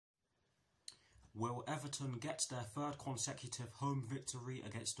Will Everton get their third consecutive home victory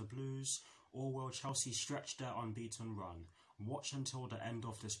against the Blues, or will Chelsea stretch their unbeaten run? Watch until the end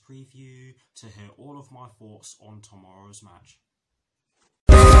of this preview to hear all of my thoughts on tomorrow's match.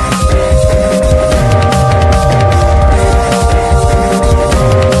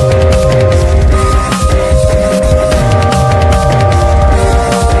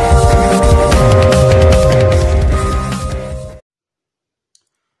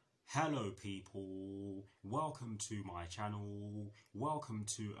 Hello people, welcome to my channel, welcome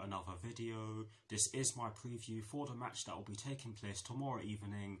to another video. This is my preview for the match that will be taking place tomorrow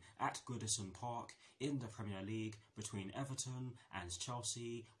evening at Goodison Park in the Premier League between Everton and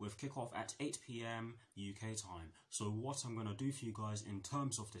Chelsea, with kickoff at 8 PM UK time. So what I'm going to do for you guys in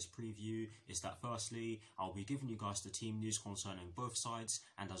terms of this preview is that firstly, I'll be giving you guys the team news concerning both sides,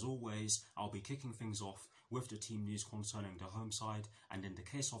 and as always, I'll be kicking things off with the team news concerning the home side, and in the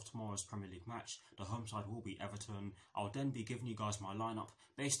case of tomorrow's Premier League match, the home side will be Everton. I'll then be giving you guys my lineup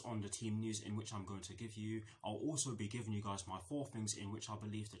based on the team news in which I'm going to give you. I'll also be giving you guys my 4 things in which I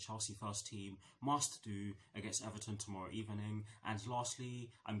believe the Chelsea first team must do against Everton tomorrow evening, and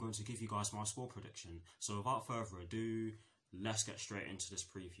lastly, I'm going to give you guys my score prediction. So without further ado, let's get straight into this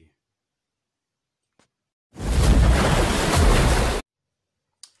preview.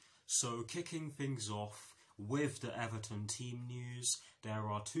 So kicking things off with the Everton team news, there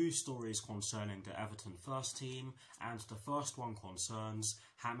are 2 stories concerning the Everton first team, and the first one concerns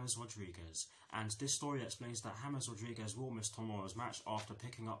James Rodriguez. And this story explains that James Rodriguez will miss tomorrow's match after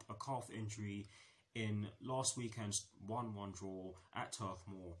picking up a calf injury in last weekend's 1-1 draw at Turf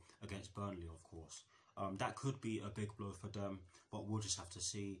Moor against Burnley, of course. That could be a big blow for them, but we'll just have to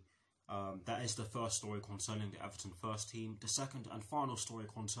see. That is the first story concerning the Everton first team. The second and final story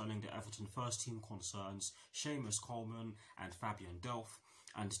concerning the Everton first team concerns Seamus Coleman and Fabian Delph.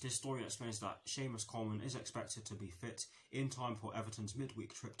 And this story explains that Seamus Coleman is expected to be fit in time for Everton's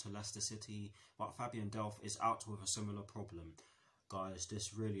midweek trip to Leicester City, but Fabian Delph is out with a similar problem. Guys,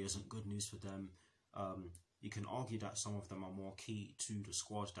 this really isn't good news for them. You can argue that some of them are more key to the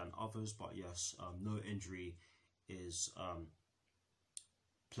squad than others, but yes, no injury is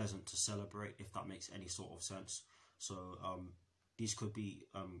pleasant to celebrate, if that makes any sort of sense. So these could be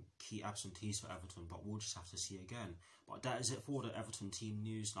key absentees for Everton, but we'll just have to see again. But that is it for the Everton team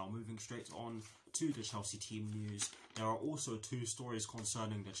news. Now moving straight on to the Chelsea team news, there are also 2 stories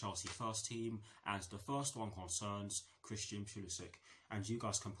concerning the Chelsea first team, and the first one concerns Christian Pulisic. And you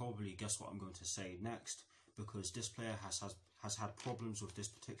guys can probably guess what I'm going to say next, because this player has had problems with this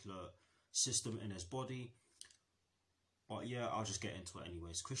particular system in his body. But yeah, I'll just get into it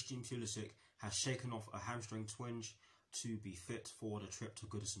anyways. Christian Pulisic has shaken off a hamstring twinge to be fit for the trip to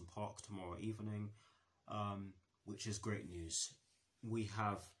Goodison Park tomorrow evening, which is great news. We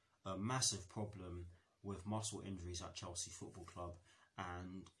have a massive problem with muscle injuries at Chelsea Football Club,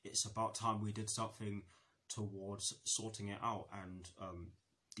 and it's about time we did something towards sorting it out and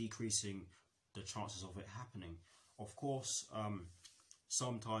decreasing the chances of it happening. Of course,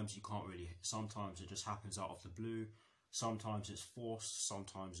 sometimes you can't really, sometimes it just happens out of the blue. Sometimes it's forced,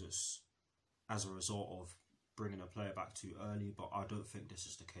 sometimes it's as a result of bringing a player back too early, but I don't think this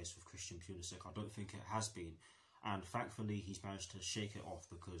is the case with Christian Pulisic. I don't think it has been, and thankfully he's managed to shake it off,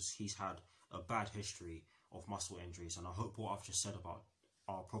 because he's had a bad history of muscle injuries, and I hope what I've just said about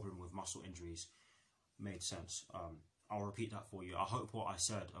our problem with muscle injuries made sense. I'll repeat that for you. I hope what I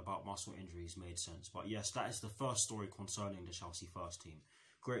said about muscle injuries made sense. But yes, that is the first story concerning the Chelsea first team.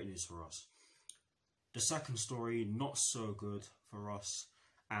 Great news for us. The second story, not so good for us,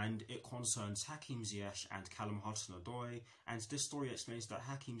 and it concerns Hakim Ziyech and Callum Hudson-Odoi. And this story explains that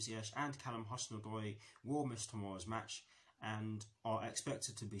Hakim Ziyech and Callum Hudson-Odoi will miss tomorrow's match and are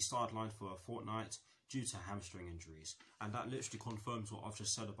expected to be sidelined for a fortnight due to hamstring injuries. And that literally confirms what I've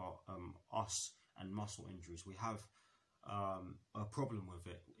just said about us and muscle injuries. We have a problem with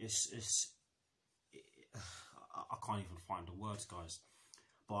it. I can't even find the words, guys.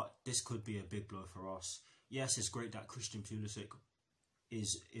 But this could be a big blow for us. Yes, it's great that Christian Pulisic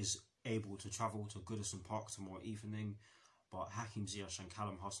is able to travel to Goodison Park tomorrow evening, but Hakim Ziyech and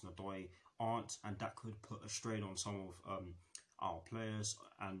Callum Hudson-Odoi aren't, and that could put a strain on some of our players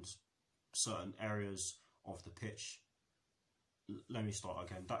and certain areas of the pitch. Let me start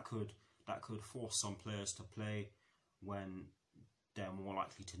again. That could force some players to play when they're more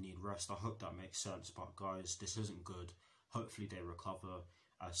likely to need rest. I hope that makes sense, but guys, this isn't good. Hopefully they recover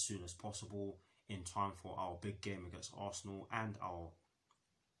as soon as possible in time for our big game against Arsenal and our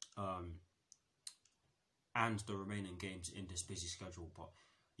and the remaining games in this busy schedule. But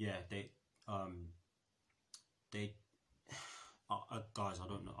yeah, guys, I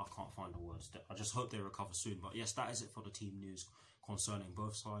don't know, I can't find the words. I just hope they recover soon. But yes, that is it for the team news concerning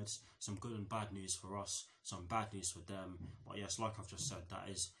both sides. Some good and bad news for us, some bad news for them. But yes, like I've just said, that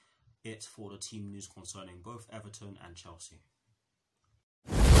is it for the team news concerning both Everton and Chelsea.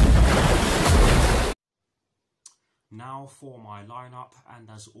 Now for my lineup, and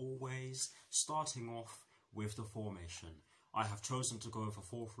as always, starting off with the formation. I have chosen to go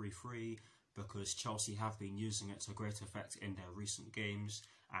for 4-3-3 because Chelsea have been using it to great effect in their recent games,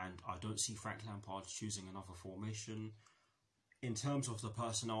 and I don't see Frank Lampard choosing another formation. In terms of the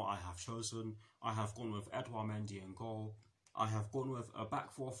personnel I have chosen, I have gone with Edouard Mendy in goal. I have gone with a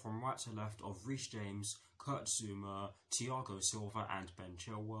back four from right to left of Reece James, Kurt Zouma, Thiago Silva and Ben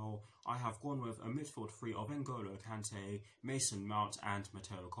Chilwell. I have gone with a midfield three of N'Golo Kante, Mason Mount and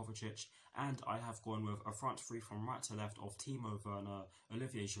Mateo Kovacic. And I have gone with a front three from right to left of Timo Werner,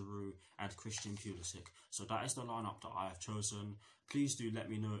 Olivier Giroud and Christian Pulisic. So that is the lineup that I have chosen. Please do let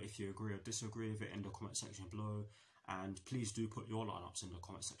me know if you agree or disagree with it in the comment section below. And please do put your lineups in the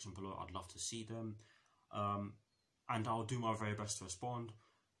comment section below. I'd love to see them. And I'll do my very best to respond.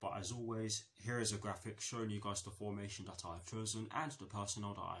 But as always, here is a graphic showing you guys the formation that I have chosen and the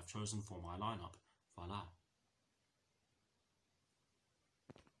personnel that I have chosen for my lineup. Voila.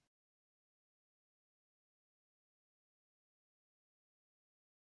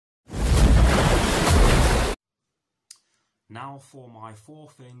 Now for my 4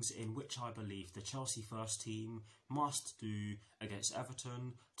 things in which I believe the Chelsea first team must do against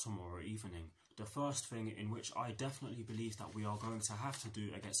Everton tomorrow evening. The first thing in which I definitely believe that we are going to have to do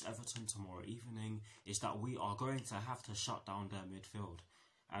against Everton tomorrow evening is that we are going to have to shut down their midfield.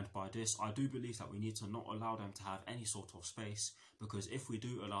 And by this, I do believe that we need to not allow them to have any sort of space, because if we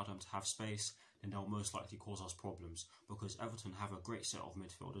do allow them to have space, then they'll most likely cause us problems, because Everton have a great set of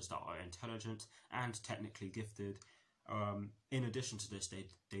midfielders that are intelligent and technically gifted. In addition to this,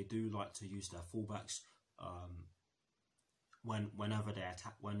 they do like to use their fullbacks whenever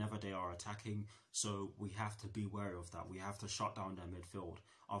they are attacking, so we have to be wary of that. We have to shut down their midfield,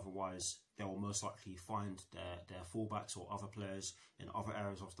 otherwise they will most likely find their fullbacks or other players in other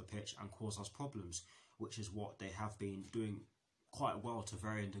areas of the pitch and cause us problems, which is what they have been doing quite well to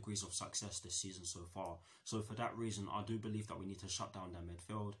varying degrees of success this season so far. So for that reason, I do believe that we need to shut down their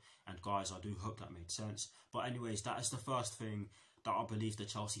midfield, and guys, I do hope that made sense. But anyways, that is the first thing that I believe the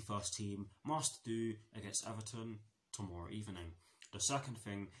Chelsea first team must do against Everton tomorrow evening. The second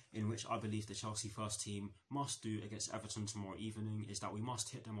thing in which I believe the Chelsea first team must do against Everton tomorrow evening is that we must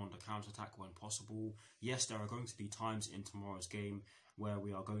hit them on the counter-attack when possible. Yes, there are going to be times in tomorrow's game where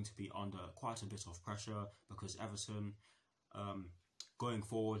we are going to be under quite a bit of pressure, because Everton, going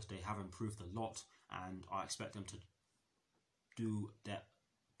forward, they have improved a lot, and I expect them to do that.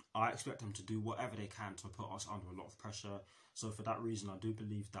 I expect them to do whatever they can to put us under a lot of pressure. So for that reason, I do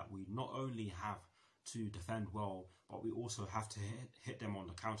believe that we not only have to defend well, but we also have to hit them on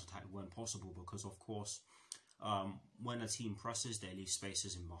the counter-attack when possible, because of course, when a team presses, they leave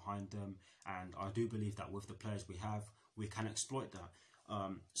spaces in behind them, and I do believe that with the players we have, we can exploit that.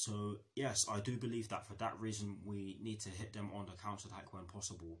 So yes, I do believe that for that reason we need to hit them on the counter-attack when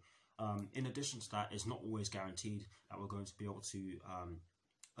possible. In addition to that, it's not always guaranteed that we're going to be able to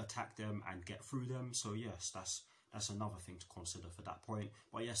attack them and get through them. So yes, that's another thing to consider for that point.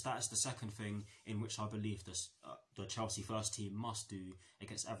 But yes, that is the second thing in which I believe the Chelsea first team must do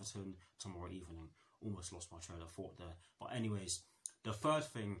against Everton tomorrow evening. Almost lost my train of thought there. But anyways, the third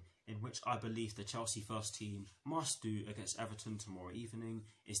thing in which I believe the Chelsea first team must do against Everton tomorrow evening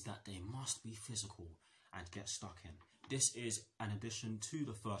is that they must be physical and get stuck in. This is an addition to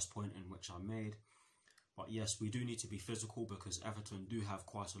the first point in which I made. But yes, we do need to be physical, because Everton do have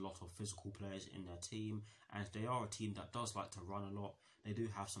quite a lot of physical players in their team, and they are a team that does like to run a lot. They do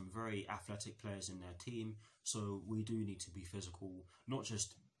have some very athletic players in their team, so we do need to be physical, not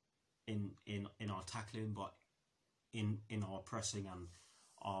just in our tackling, but in our pressing and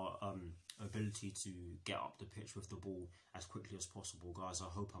our ability to get up the pitch with the ball as quickly as possible. Guys, I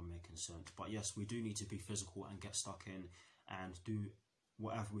hope I'm making sense. But yes, we do need to be physical and get stuck in and do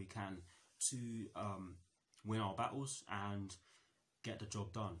whatever we can to win our battles and get the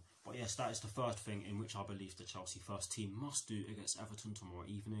job done. But yes, that is the third thing in which I believe the Chelsea first team must do against Everton tomorrow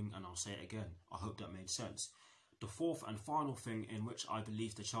evening, and I'll say it again, I hope that made sense. The fourth and final thing in which I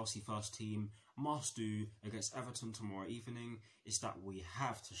believe the Chelsea first team must do against Everton tomorrow evening is that we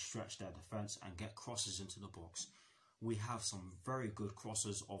have to stretch their defence and get crosses into the box. We have some very good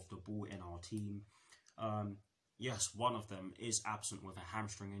crossers of the ball in our team. Yes, one of them is absent with a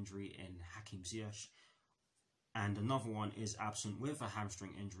hamstring injury in Hakim Ziyech, and another one is absent with a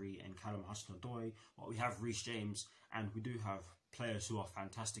hamstring injury in Callum Hudson-Odoi. But we have Reece James, and we do have players who are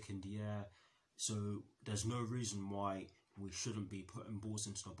fantastic in the air. So there's no reason why we shouldn't be putting balls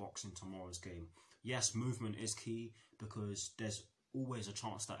into the box in tomorrow's game. Yes, movement is key because there's always a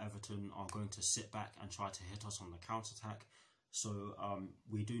chance that Everton are going to sit back and try to hit us on the counter-attack. So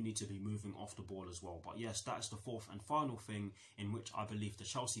we do need to be moving off the ball as well. But yes, that is the fourth and final thing in which I believe the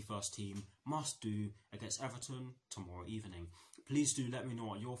Chelsea first team must do against Everton tomorrow evening. Please do let me know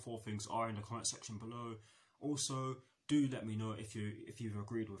what your 4 things are in the comment section below. Also, do let me know if you've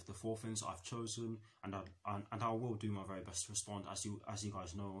agreed with the 4 things I've chosen, and I will do my very best to respond as you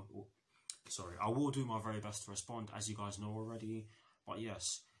guys know. Sorry, I will do my very best to respond as you guys know already. But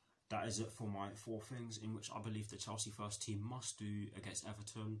yes, that is it for my 4 things in which I believe the Chelsea first team must do against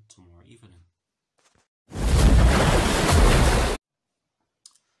Everton tomorrow evening.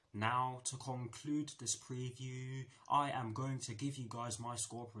 Now, to conclude this preview, I am going to give you guys my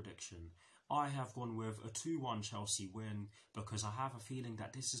score prediction. I have gone with a 2-1 Chelsea win because I have a feeling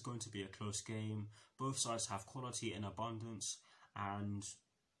that this is going to be a close game. Both sides have quality in abundance, and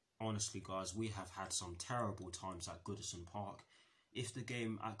honestly guys, we have had some terrible times at Goodison Park. If the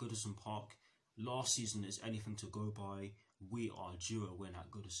game at Goodison Park last season is anything to go by, we are due a win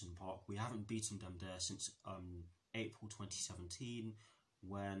at Goodison Park. We haven't beaten them there since April 2017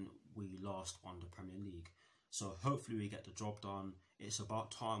 when we last won the Premier League. So hopefully we get the job done. It's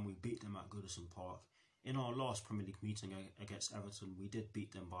about time we beat them at Goodison Park. In our last Premier League meeting against Everton, we did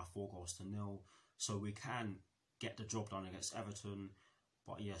beat them by 4-0. So we can get the job done against Everton.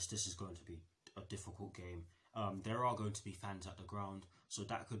 But yes, this is going to be a difficult game. There are going to be fans at the ground, so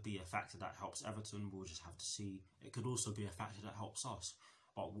that could be a factor that helps Everton. We'll just have to see. It could also be a factor that helps us.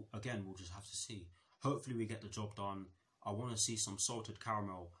 But again, we'll just have to see. Hopefully we get the job done. I want to see some salted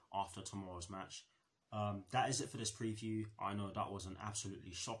caramel after tomorrow's match. That is it for this preview. I know that was an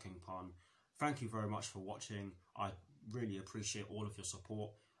absolutely shocking pun. Thank you very much for watching. I really appreciate all of your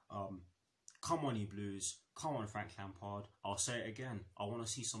support. Come on, you Blues. Come on, Frank Lampard. I'll say it again. I want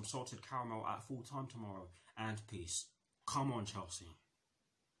to see some salted caramel at full time tomorrow. And peace. Come on, Chelsea.